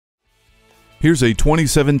Here's a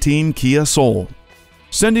 2017 Kia Soul.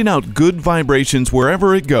 Sending out good vibrations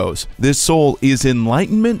wherever it goes, this Soul is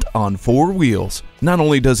enlightenment on four wheels. Not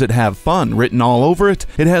only does it have fun written all over it,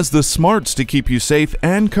 it has the smarts to keep you safe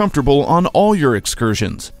and comfortable on all your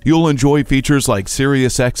excursions. You'll enjoy features like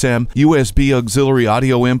Sirius XM, USB auxiliary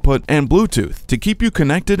audio input, and Bluetooth to keep you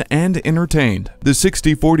connected and entertained. The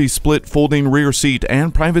 60/40 split folding rear seat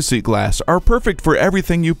and privacy glass are perfect for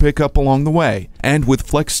everything you pick up along the way. And with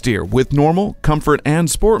Flex Steer with normal, comfort, and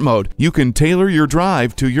sport mode, you can tailor your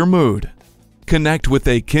drive to your mood. Connect with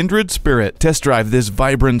a kindred spirit. Test drive this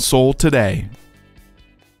vibrant Soul today.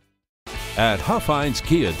 At Huffines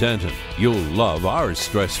Kia Denton, you'll love our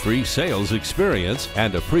stress-free sales experience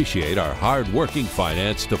and appreciate our hard-working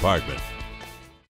finance department.